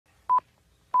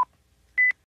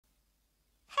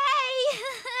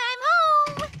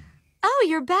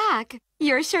you're back.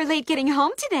 You're sure late getting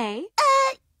home today.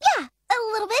 Yeah, a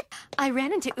little bit. I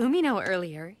ran into Umino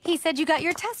earlier. He said you got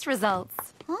your test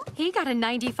results. Huh? He got a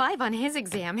 95 on his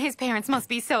exam. His parents must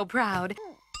be so proud.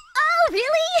 Oh,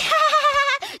 really?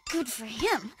 Good for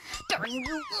him. Darn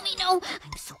you, Umino.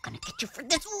 I'm so gonna get you for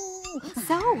this. Ooh.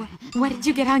 So, what did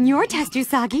you get on your test,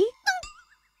 Usagi?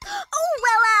 Oh,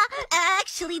 well,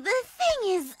 actually, the thing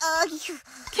is,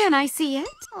 Can I see it?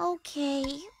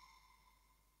 Okay.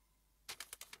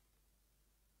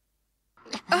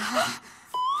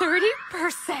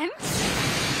 30%?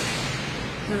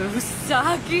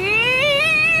 Usagi!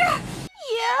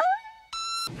 Yeah?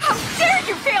 How dare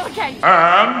you fail again!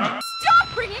 And? Stop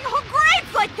bringing home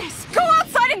grades like this! Go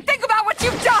outside and think about what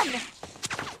you've done!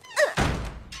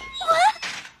 What?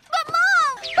 But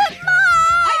Mom!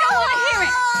 I don't want to hear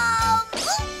it!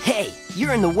 Hey,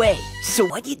 you're in the way. So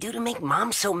what'd you do to make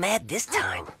Mom so mad this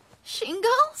time?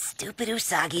 Shingo? Stupid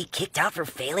Usagi kicked out for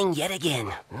failing yet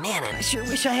again. Man, I sure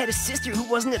wish I had a sister who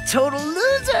wasn't a total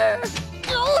loser.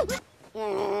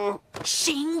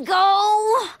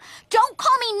 Shingo! Don't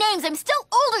call me names, I'm still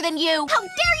older than you! How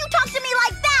dare you talk to me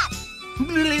like that!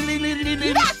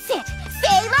 That's it!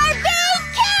 Sailor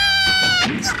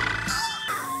Bacon!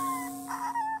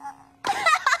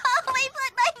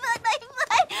 My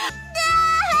foot!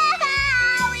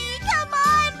 Owie, come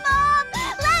on, Mom!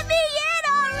 Let me in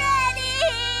already!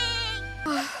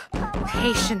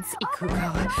 Patience, Ikuko.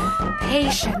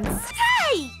 Patience.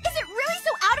 Hey!